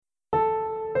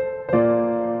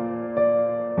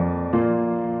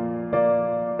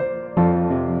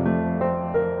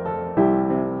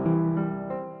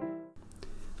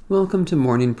Welcome to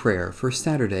morning prayer for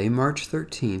Saturday, March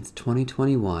 13th,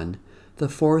 2021, the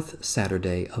fourth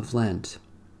Saturday of Lent.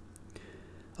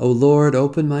 O Lord,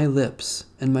 open my lips,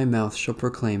 and my mouth shall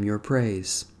proclaim your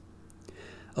praise.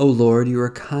 O Lord, you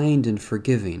are kind and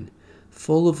forgiving,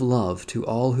 full of love to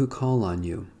all who call on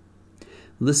you.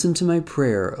 Listen to my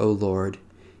prayer, O Lord.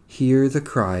 Hear the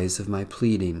cries of my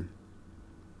pleading.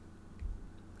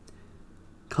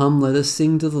 Come, let us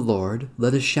sing to the Lord.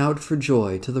 Let us shout for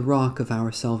joy to the rock of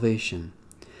our salvation.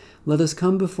 Let us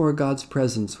come before God's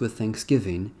presence with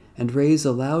thanksgiving and raise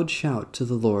a loud shout to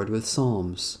the Lord with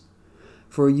psalms.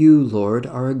 For you, Lord,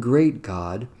 are a great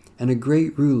God and a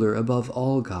great ruler above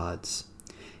all gods.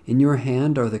 In your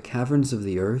hand are the caverns of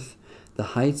the earth.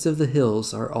 The heights of the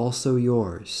hills are also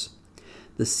yours.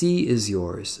 The sea is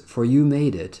yours, for you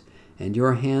made it, and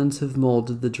your hands have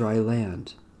molded the dry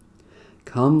land.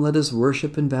 Come, let us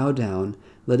worship and bow down.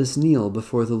 Let us kneel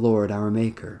before the Lord our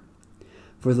Maker.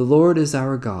 For the Lord is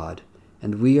our God,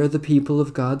 and we are the people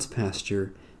of God's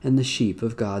pasture and the sheep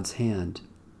of God's hand.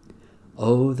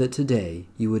 Oh, that today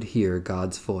you would hear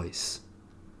God's voice.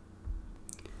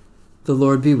 The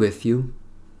Lord be with you.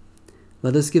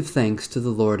 Let us give thanks to the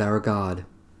Lord our God.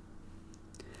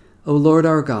 O Lord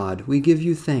our God, we give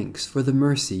you thanks for the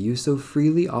mercy you so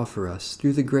freely offer us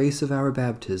through the grace of our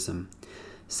baptism,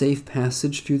 safe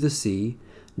passage through the sea,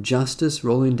 justice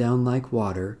rolling down like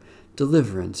water,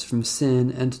 deliverance from sin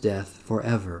and death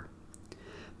forever.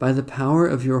 By the power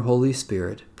of your Holy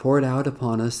Spirit, poured out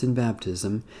upon us in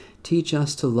baptism, teach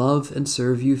us to love and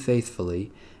serve you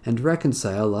faithfully, and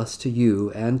reconcile us to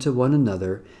you and to one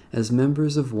another as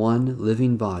members of one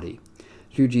living body,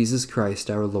 through Jesus Christ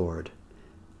our Lord.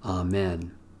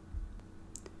 Amen.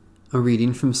 A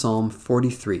reading from Psalm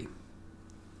 43.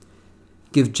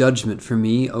 Give judgment for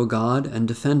me, O God, and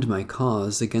defend my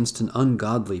cause against an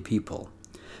ungodly people.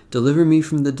 Deliver me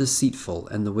from the deceitful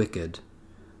and the wicked.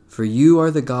 For you are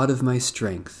the God of my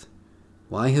strength.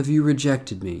 Why have you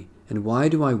rejected me, and why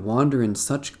do I wander in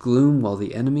such gloom while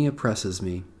the enemy oppresses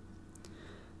me?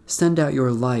 Send out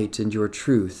your light and your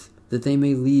truth, that they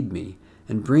may lead me,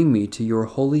 and bring me to your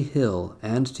holy hill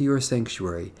and to your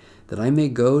sanctuary, that I may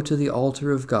go to the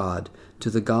altar of God, to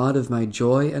the God of my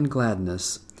joy and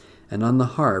gladness, and on the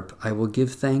harp I will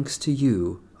give thanks to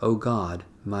you, O God,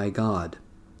 my God.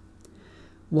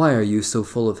 Why are you so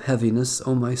full of heaviness,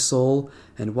 O my soul,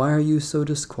 and why are you so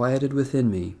disquieted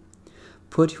within me?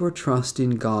 Put your trust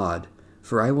in God,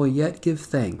 for I will yet give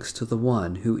thanks to the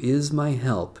one who is my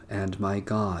help and my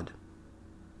God.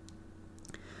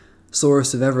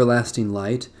 Source of everlasting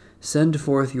light, send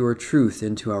forth your truth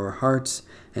into our hearts,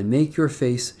 and make your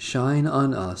face shine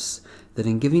on us, that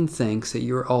in giving thanks at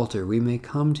your altar we may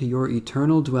come to your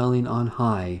eternal dwelling on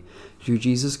high, through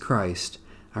Jesus Christ,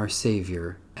 our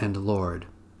Savior and Lord.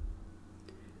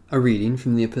 A reading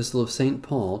from the Epistle of St.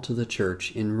 Paul to the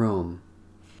Church in Rome.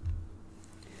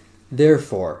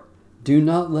 Therefore, do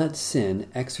not let sin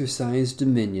exercise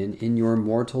dominion in your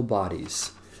mortal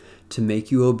bodies, to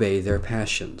make you obey their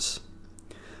passions.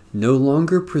 No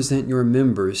longer present your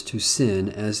members to sin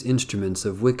as instruments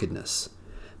of wickedness,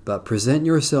 but present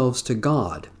yourselves to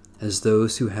God as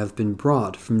those who have been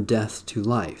brought from death to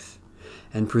life,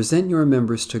 and present your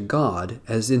members to God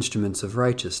as instruments of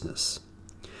righteousness.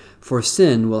 For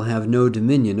sin will have no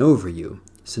dominion over you,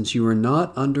 since you are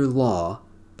not under law,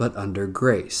 but under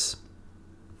grace.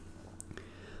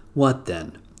 What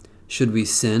then? Should we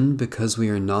sin because we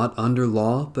are not under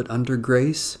law, but under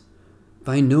grace?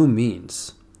 By no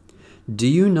means. Do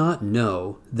you not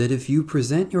know that if you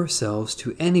present yourselves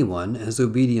to anyone as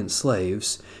obedient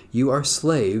slaves, you are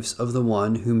slaves of the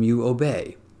one whom you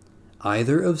obey,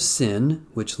 either of sin,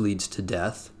 which leads to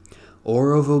death,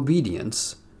 or of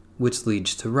obedience, which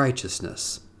leads to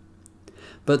righteousness?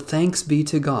 But thanks be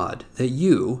to God that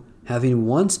you, having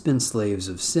once been slaves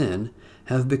of sin,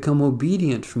 have become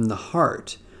obedient from the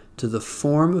heart to the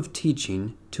form of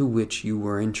teaching to which you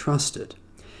were entrusted,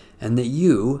 and that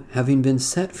you, having been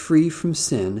set free from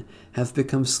sin, have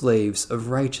become slaves of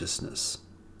righteousness.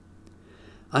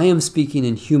 I am speaking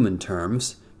in human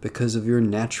terms because of your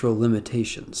natural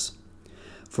limitations.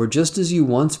 For just as you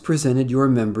once presented your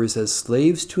members as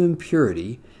slaves to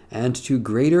impurity and to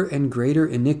greater and greater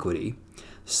iniquity,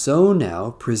 so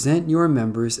now present your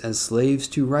members as slaves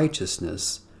to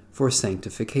righteousness for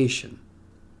sanctification.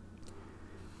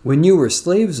 When you were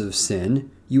slaves of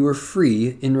sin, you were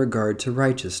free in regard to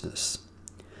righteousness.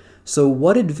 So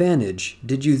what advantage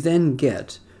did you then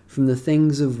get from the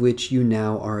things of which you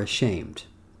now are ashamed?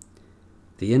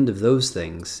 The end of those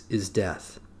things is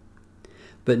death.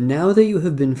 But now that you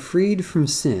have been freed from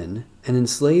sin and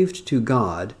enslaved to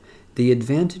God, the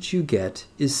advantage you get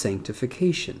is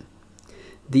sanctification.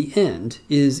 The end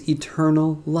is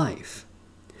eternal life.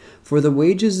 For the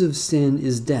wages of sin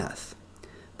is death,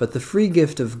 but the free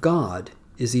gift of God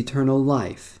is eternal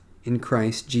life in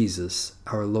Christ Jesus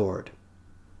our Lord.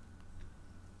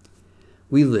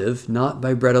 We live not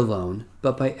by bread alone,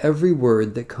 but by every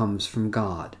word that comes from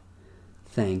God.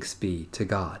 Thanks be to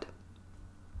God.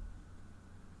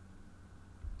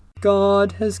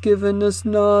 God has given us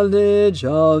knowledge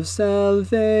of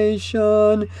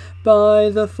salvation by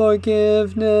the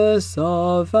forgiveness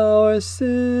of our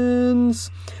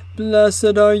sins.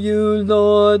 Blessed are you,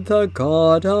 Lord, the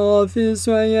God of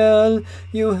Israel.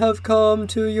 You have come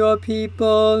to your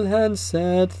people and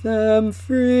set them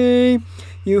free.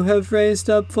 You have raised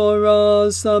up for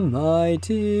us a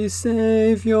mighty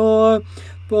Saviour,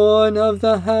 born of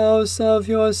the house of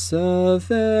your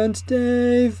servant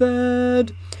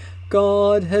David.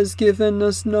 God has given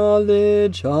us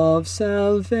knowledge of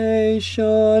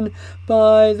salvation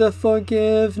by the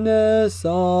forgiveness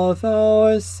of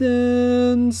our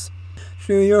sins.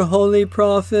 Through your holy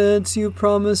prophets you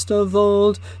promised of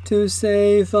old to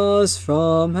save us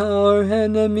from our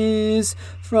enemies,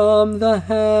 from the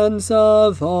hands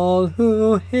of all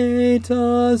who hate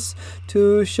us,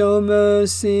 to show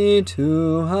mercy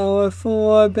to our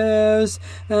forebears,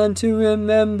 and to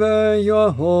remember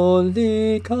your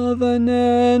holy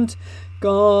covenant.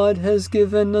 God has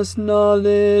given us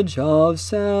knowledge of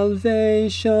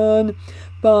salvation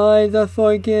by the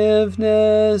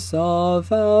forgiveness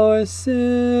of our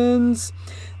sins.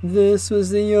 This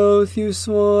was the oath you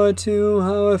swore to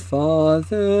our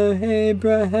father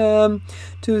Abraham,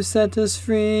 to set us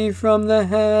free from the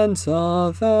hands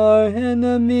of our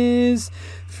enemies,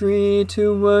 free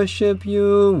to worship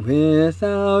you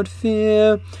without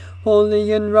fear,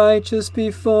 holy and righteous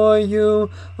before you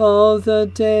all the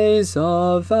days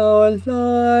of our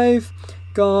life.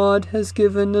 God has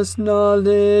given us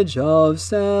knowledge of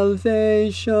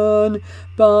salvation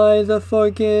by the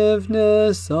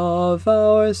forgiveness of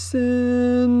our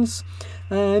sins.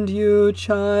 And you,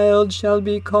 child, shall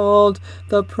be called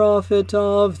the prophet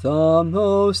of the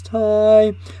Most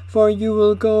High, for you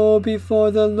will go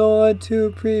before the Lord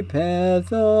to prepare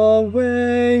the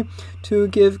way, to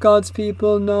give God's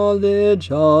people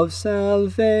knowledge of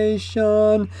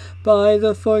salvation by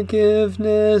the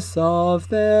forgiveness of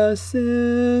their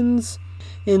sins.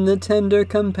 In the tender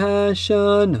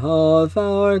compassion of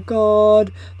our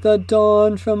God, the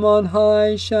dawn from on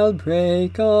high shall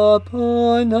break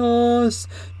upon us,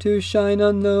 to shine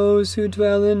on those who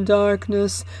dwell in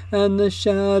darkness and the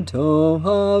shadow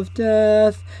of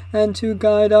death, and to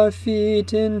guide our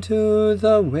feet into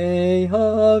the way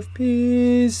of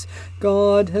peace.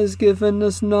 God has given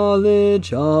us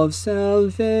knowledge of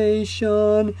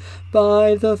salvation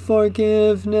by the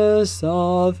forgiveness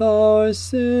of our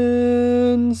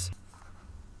sins.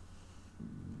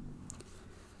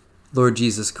 Lord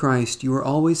Jesus Christ, you are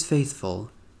always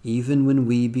faithful, even when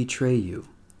we betray you.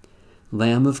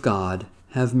 Lamb of God,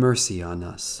 have mercy on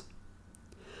us.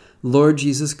 Lord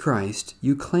Jesus Christ,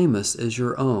 you claim us as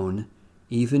your own,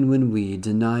 even when we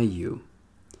deny you.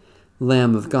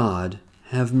 Lamb of God,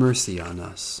 have mercy on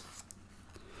us.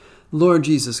 Lord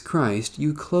Jesus Christ,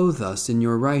 you clothe us in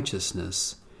your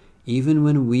righteousness, even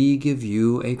when we give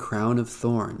you a crown of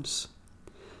thorns.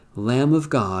 Lamb of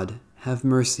God, have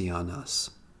mercy on us.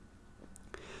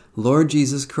 Lord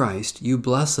Jesus Christ, you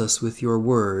bless us with your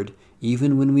word,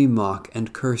 even when we mock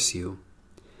and curse you.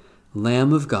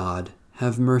 Lamb of God,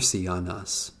 have mercy on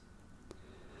us.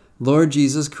 Lord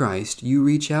Jesus Christ, you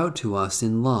reach out to us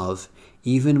in love,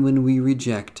 even when we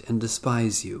reject and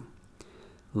despise you.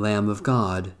 Lamb of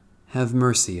God, have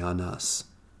mercy on us.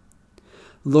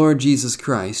 Lord Jesus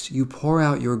Christ, you pour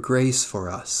out your grace for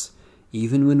us,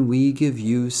 even when we give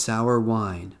you sour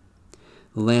wine.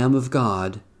 Lamb of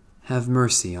God, have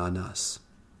mercy on us.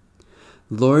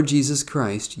 Lord Jesus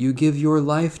Christ, you give your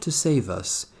life to save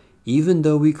us, even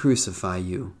though we crucify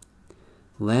you.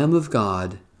 Lamb of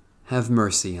God, have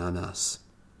mercy on us.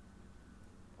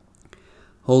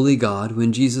 Holy God,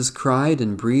 when Jesus cried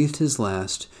and breathed his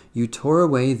last, you tore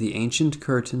away the ancient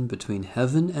curtain between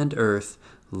heaven and earth,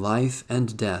 life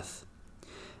and death.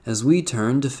 As we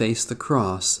turn to face the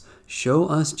cross, show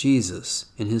us Jesus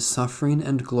in his suffering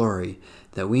and glory,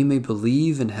 that we may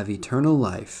believe and have eternal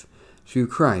life, through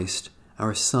Christ,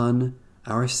 our Son,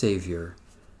 our Savior.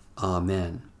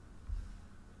 Amen.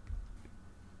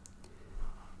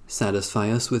 Satisfy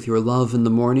us with your love in the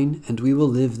morning, and we will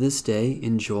live this day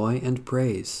in joy and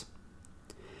praise.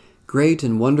 Great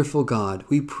and wonderful God,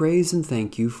 we praise and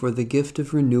thank you for the gift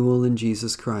of renewal in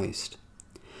Jesus Christ.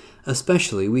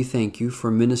 Especially we thank you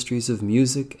for ministries of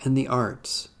music and the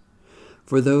arts,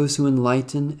 for those who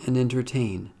enlighten and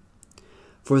entertain,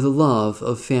 for the love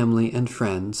of family and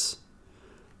friends,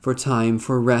 for time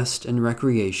for rest and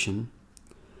recreation,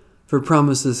 for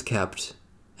promises kept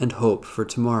and hope for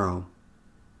tomorrow.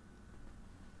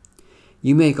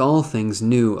 You make all things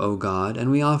new, O God, and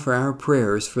we offer our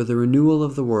prayers for the renewal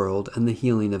of the world and the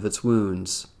healing of its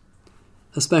wounds.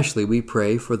 Especially we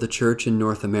pray for the Church in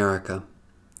North America,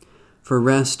 for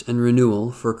rest and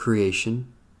renewal for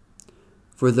creation,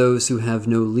 for those who have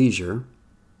no leisure,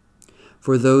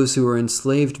 for those who are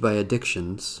enslaved by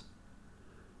addictions,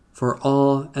 for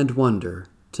awe and wonder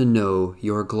to know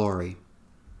your glory.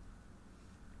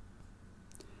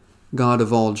 God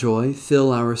of all joy,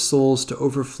 fill our souls to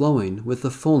overflowing with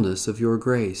the fullness of your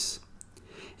grace.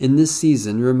 In this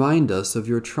season, remind us of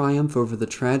your triumph over the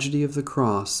tragedy of the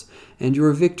cross and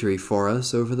your victory for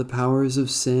us over the powers of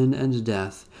sin and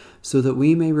death, so that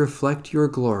we may reflect your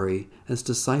glory as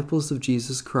disciples of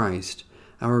Jesus Christ,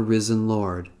 our risen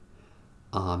Lord.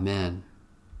 Amen.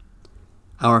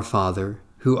 Our Father,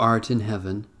 who art in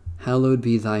heaven, hallowed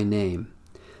be thy name.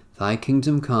 Thy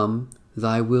kingdom come,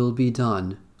 thy will be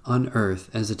done, on earth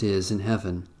as it is in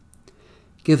heaven.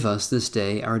 Give us this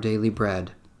day our daily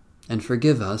bread, and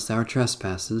forgive us our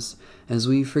trespasses, as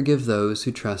we forgive those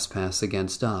who trespass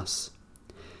against us.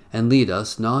 And lead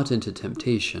us not into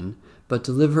temptation, but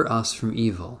deliver us from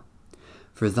evil.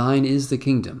 For thine is the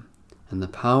kingdom, and the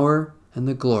power, and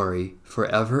the glory,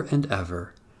 forever and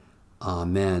ever.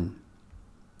 Amen.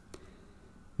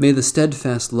 May the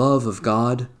steadfast love of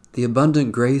God, the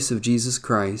abundant grace of Jesus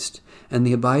Christ, and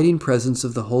the abiding presence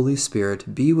of the Holy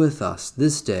Spirit be with us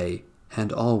this day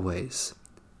and always.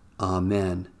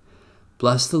 Amen.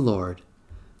 Bless the Lord.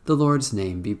 The Lord's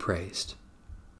name be praised.